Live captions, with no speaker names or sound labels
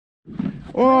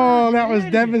Oh, that was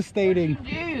devastating.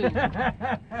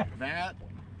 That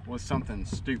was something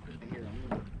stupid.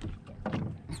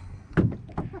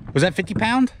 Was that 50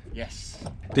 pound? Yes.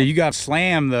 Dude, you got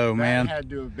slammed though, man. That had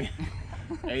to have been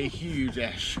a huge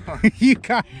ass shark. You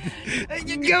got. He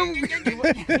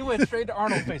went straight to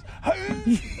Arnold's face.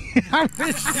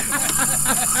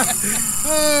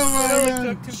 Oh my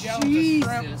God.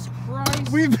 Jesus Christ.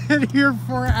 We've been here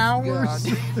for hours.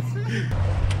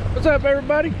 What's up,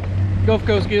 everybody? Gulf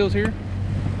Coast Gills here.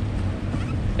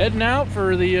 Heading out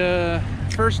for the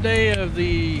first day of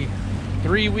the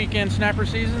 3-weekend snapper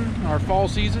season, our fall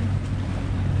season.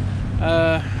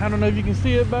 I don't know if you can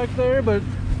see it back there, but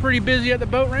pretty busy at the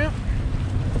boat ramp.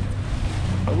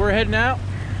 But we're heading out.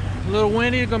 A little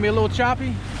windy, it's gonna be a little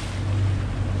choppy,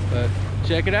 but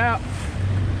check it out.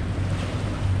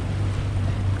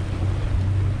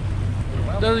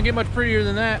 Doesn't get much prettier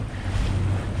than that.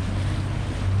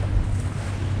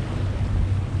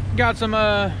 Got some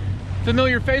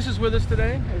familiar faces with us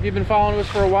today, if you've been following us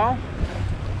for a while.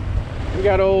 We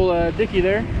got old Dickie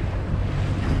there.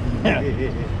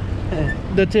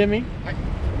 The Timmy.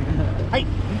 Hey.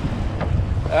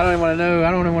 I don't even want to know,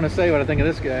 I don't even want to say what I think of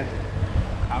this guy.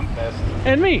 I'm best.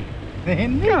 And me.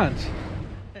 And me. Guns.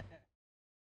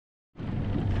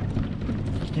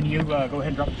 Can you go ahead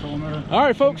and drop the trolling motor? All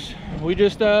right, folks. We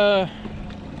just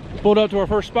pulled up to our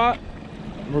first spot.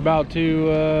 We're about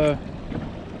to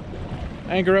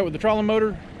anchor up with the trolling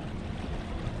motor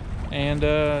and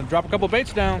drop a couple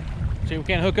baits down. See if we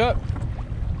can't hook up.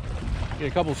 Get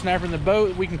a couple snapper in the boat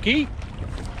that we can keep.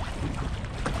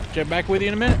 Check back with you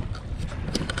in a minute.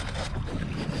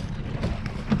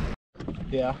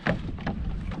 Yeah.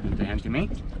 Hands to me.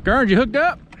 Gurns, you hooked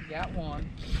up? Got one.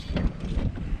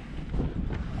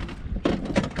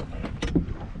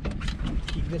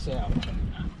 Keep this out.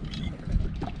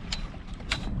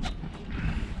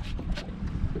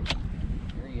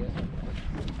 There he is.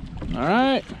 All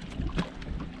right.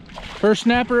 First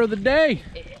snapper of the day.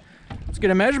 Let's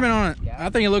get a measurement on it. I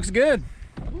think it looks good.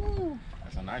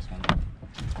 That's a nice one.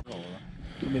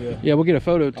 Give me the. Yeah, we'll get a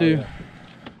photo too. Oh,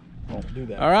 yeah. Won't do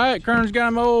that. All right, Kern's got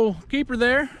him old keeper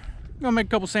there. Gonna make a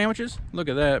couple sandwiches. Look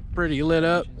at that, pretty lit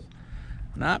up.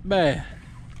 Not bad.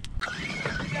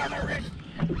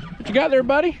 What you got there,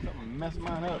 buddy? Something messed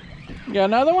mine up. You got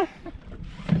another one?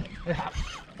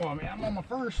 Well, I mean, I'm on my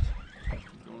first.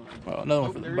 Well, another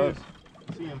one from the There he boat.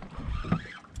 is. See him.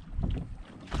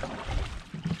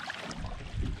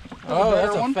 Oh,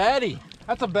 that's a one. fatty.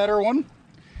 That's a better one.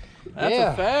 That's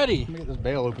Yeah. a fatty. Let me get this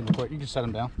bail open real quick. You can set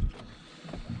him down.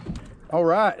 All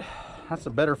right. That's a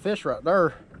better fish right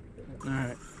there. All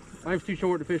right. Life's too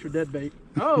short to fish with dead bait.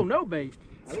 Oh, no bait.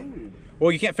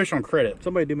 Well, you can't fish on credit.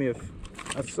 Somebody do me a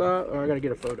or I gotta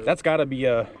get a photo. That's got to be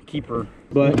a keeper.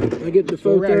 But I get the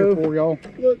So we're out here photo. for y'all.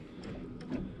 Look.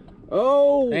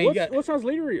 Oh, Hey, you got- what size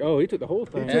leader? Oh, he took the whole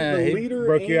thing. Yeah, he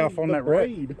broke you off on that wreck.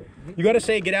 You got to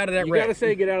say, get out of that You wreck. gotta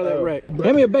say, get out of that wreck.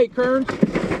 Hand me a bait, Kearns.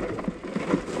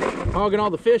 Hogging all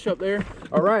the fish up there.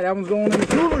 All right, that one's going in the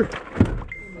cooler.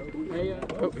 Hey,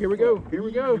 oh, here we go. Here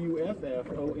we go.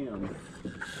 UFFOM.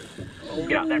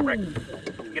 Get out that wreck.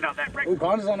 Get out that wreck. Oh,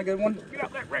 Bond is on a good one. Get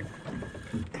out that wreck.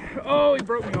 Oh, he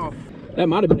broke me off. That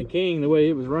might have been a king the way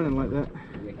it was running like that.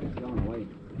 Yeah, he's going away.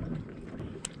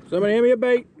 Somebody hand me a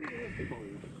bait.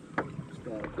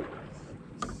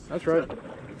 That's right.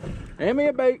 Hand me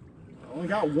a bait. I only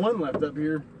got one left up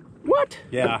here. What?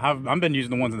 Yeah, I've been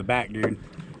using the ones in the back, dude.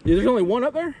 There's only one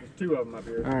up there? There's two of them up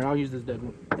here. All right, I'll use this dead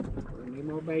one. Need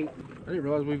more bait. I didn't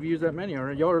realize we've used that many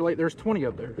already. Y'all are late. There's 20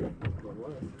 up there.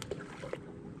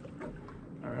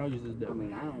 All right, I'll use this dead I one.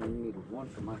 mean, I only need one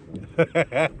for my fish.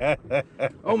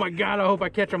 Oh my God, I hope I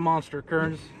catch a monster,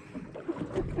 Kearns.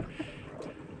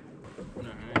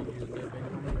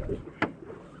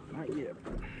 Not yet.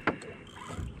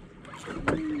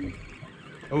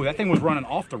 Oh, that thing was running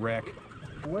off the wreck.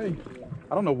 Wait.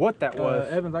 I don't know what that was.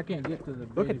 Evans, I can't get to the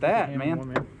bait. Look at If you that, can hand me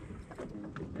man. one,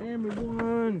 Hand me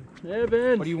one.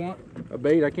 Evans. What do you want? A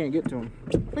bait, I can't get to him.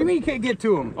 What do you mean you can't get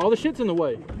to him? All the shit's in the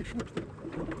way.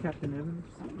 Captain Evans.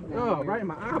 Oh, right in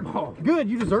my eyeball. Good,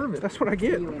 you deserve it. That's what I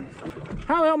get. How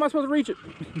the hell am I supposed to reach it?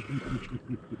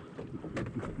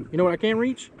 You know what I can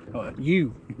reach? What?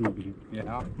 You.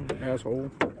 Yeah. Asshole.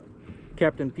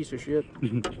 Captain piece of shit.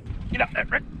 Get out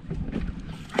that wreck.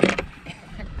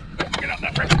 Get out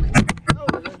that wreck. Oh,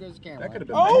 there goes the camera. That could have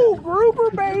been Oh,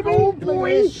 grouper, baby. Oh,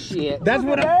 boy. Shit. That's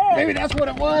what it, maybe that's what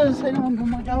it was. Hang on, oh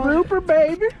my God. Grouper,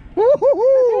 baby.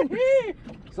 Woo-hoo-hoo.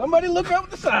 Somebody look up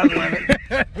the size limit.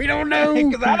 We don't know.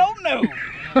 Because I don't know.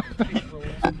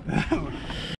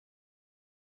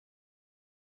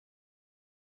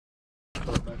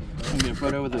 Get a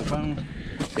photo with the phone.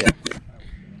 Yeah.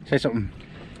 Say something.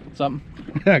 Something.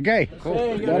 Okay. Cool.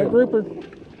 Hey, got a grouper.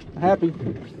 Happy.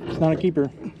 It's not a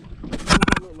keeper.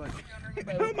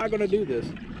 How am I going to do this?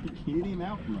 Get him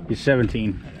out from He's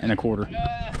 17 and a quarter.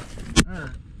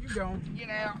 Alright, you go. Get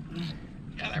out.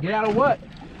 Get out of what?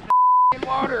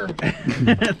 Water.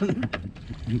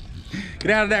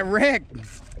 Get out of that wreck.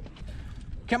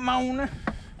 Come on.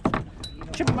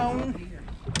 Come on.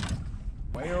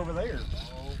 way over there.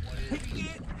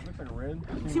 Looks like a red.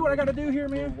 See what I got to do here,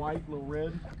 man? Little white, little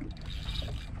red.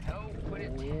 Oh,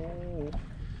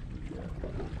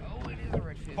 it is a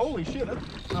redfish. Holy shit,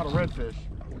 that's not a redfish.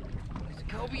 It's a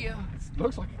cobia. It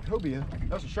looks like a cobia.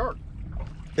 That's a shark.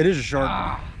 It is a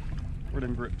shark. Where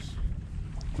them grips?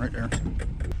 Right there.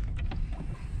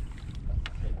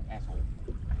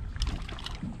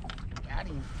 Got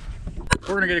him.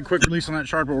 We're gonna get a quick release on that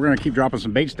shark, but we're gonna keep dropping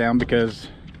some baits down because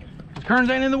The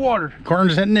currents ain't in the water.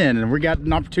 Corn's heading in and we got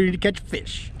an opportunity to catch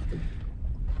fish.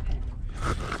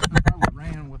 I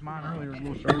ran with mine earlier,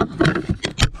 little shark.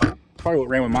 Probably what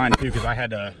ran with mine too, because I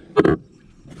had a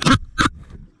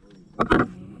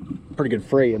pretty good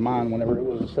fray in mine whenever it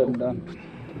was said and done.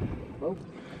 Oh,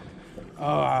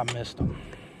 I missed him.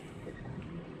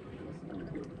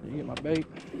 Did you get my bait?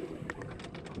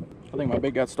 I think my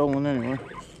bait got stolen anyway.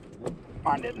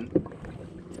 Mine didn't.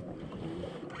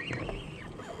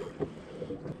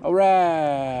 All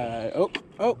right. Oh,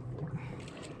 oh.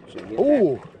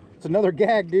 Oh, it's another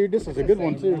gag, dude. This is a good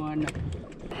one too.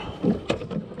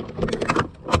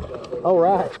 All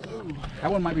right.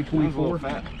 That one might be 24.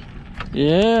 Fat.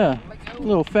 Yeah. A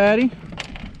little fatty.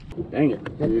 Dang it.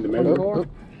 You need to measure. Oh,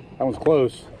 that one's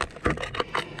close.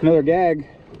 Another gag.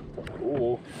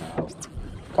 Ooh.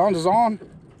 Cons is on.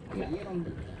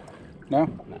 No?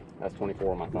 That's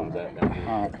 24 my thumb's at. All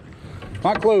right.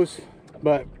 Not close,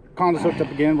 but Cons is hooked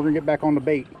up again. We're gonna get back on the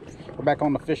bait. We're back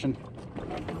on the fishing.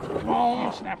 Come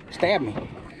on, snap. Stab me.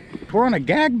 We're on a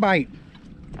gag bite.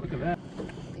 Look at that.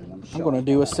 I'm gonna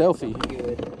do a selfie.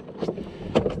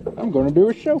 I'm gonna do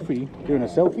a selfie. Doing a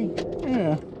selfie?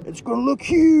 Yeah. It's gonna look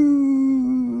huge.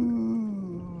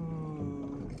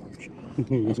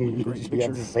 You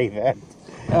have to say that.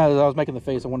 As I was making the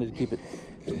face, I wanted to keep it.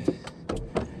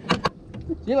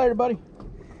 See you later, buddy.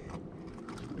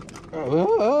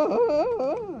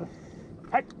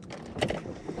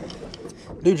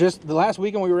 Dude, just the last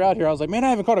weekend we were out here, I was like, man, I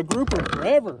haven't caught a grouper in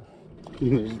forever.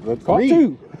 That's Caught three.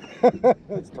 two.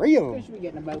 That's three of Fish them. we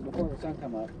get in the boat before the sun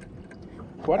come up.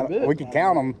 Quite a bit. We can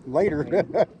count them later.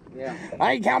 Yeah.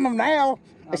 I ain't counting them now.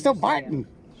 They're still just saying. biting.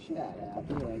 Shut up.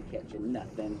 You ain't catching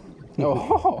nothing.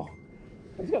 Oh,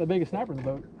 he's got the biggest snapper in the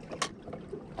boat.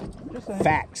 Just saying.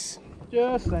 Facts.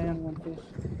 Just saying. One fish.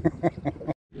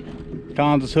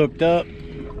 Cons is hooked up.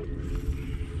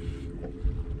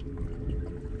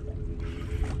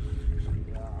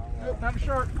 Nope, not a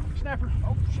shark. Snapper.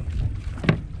 Oh, shit.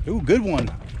 Ooh, good one.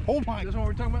 Hold my. This one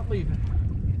we're talking about leaving.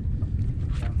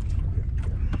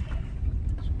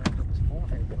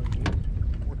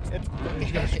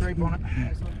 He's got a scrape on it.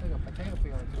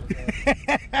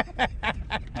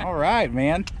 All right,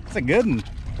 man. That's a good one.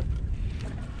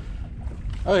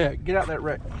 Oh yeah, get out that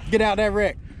wreck. Get out that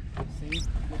wreck. See?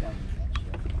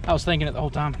 I was thinking it the whole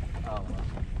time. Oh,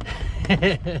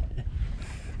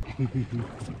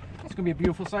 It's gonna be a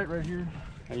beautiful sight right here.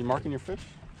 Are you marking your fish?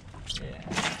 Yeah.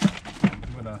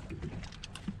 I'm gonna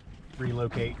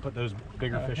relocate, put those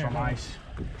bigger fish on ice.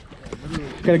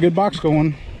 Got a good box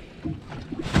going.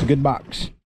 It's a good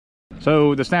box.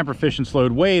 So the snapper fishing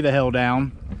slowed way the hell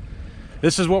down.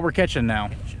 This is what we're catching now.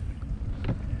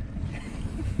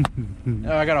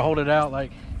 Oh, I gotta hold it out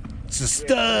like. It's a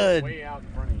stud. Way out in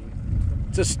front of you.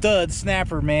 It's a stud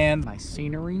snapper, man. nice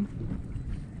scenery.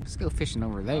 Let's go fishing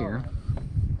over there.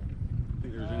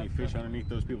 Think there's any fish underneath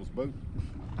those people's boat?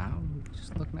 I'm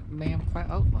just looking at the damn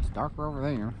cloud. Oh, it's darker over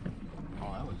there.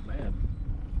 Oh, that looks bad.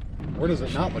 Where does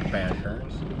it not look bad,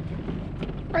 Kearns?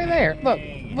 Right there. Look,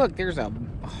 look. There's a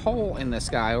hole in the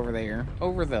sky over there,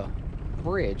 over the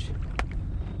bridge.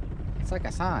 It's like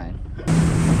a sign.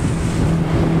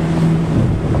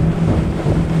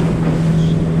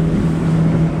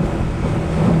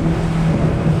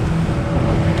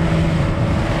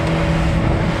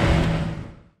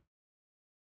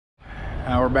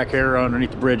 We're back here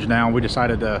underneath the bridge now. We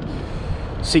decided to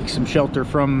seek some shelter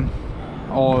from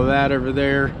all of that over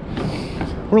there.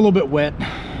 We're a little bit wet,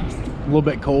 a little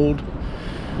bit cold.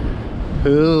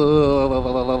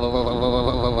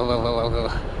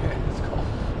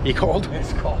 You cold?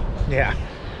 It's cold. Yeah.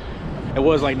 It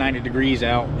was like 90 degrees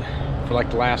out for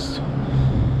like the last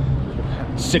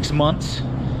 6 months.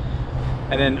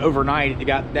 And then overnight it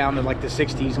got down to like the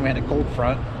 60s and we had a cold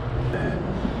front.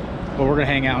 But we're gonna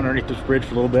hang out underneath this bridge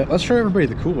for a little bit. Let's show everybody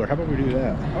the cooler. How about we do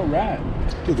that? All right.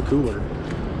 Do the cooler.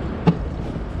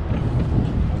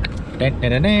 Dun,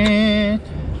 dun, dun, dun.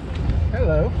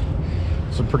 Hello.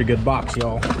 Some pretty good box,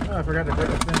 y'all. Oh, I forgot to break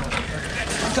up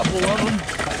a couple of them.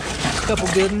 A couple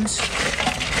good ones.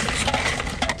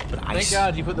 Nice. Thank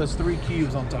God you put those 3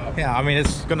 cubes on top. Yeah, I mean,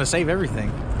 it's gonna save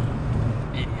everything.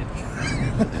 Idiot.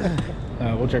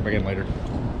 We'll check back in later.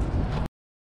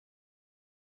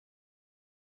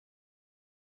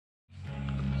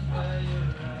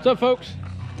 What's up, folks?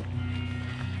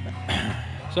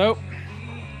 So,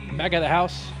 back at the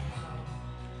house,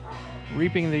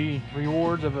 reaping the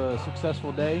rewards of a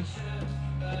successful day.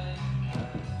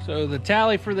 So the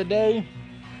tally for the day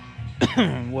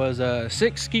was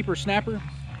 6 keeper snapper,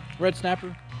 red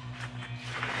snapper.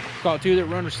 Caught 2 that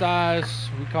were undersized.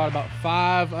 We caught about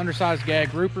 5 undersized gag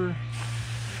grouper.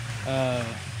 A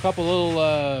couple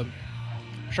little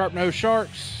sharp-nosed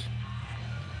sharks.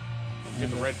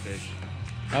 Get the redfish.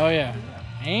 Oh yeah,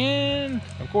 and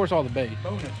of course all the bait.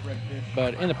 Bonus redfish.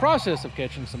 But in the process of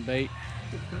catching some bait,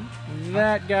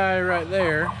 that guy right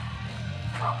there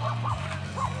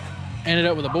ended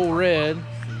up with a bull red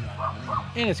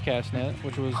in his cast net,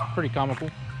 which was pretty comical.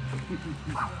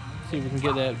 See if we can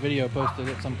get that video posted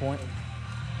at some point.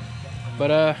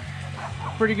 But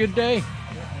pretty good day.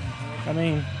 I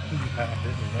mean,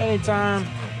 anytime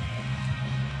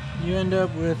you end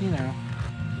up with, you know,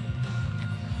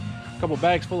 a couple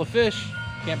bags full of fish,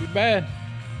 can't be bad.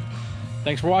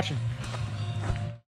 Thanks for watching.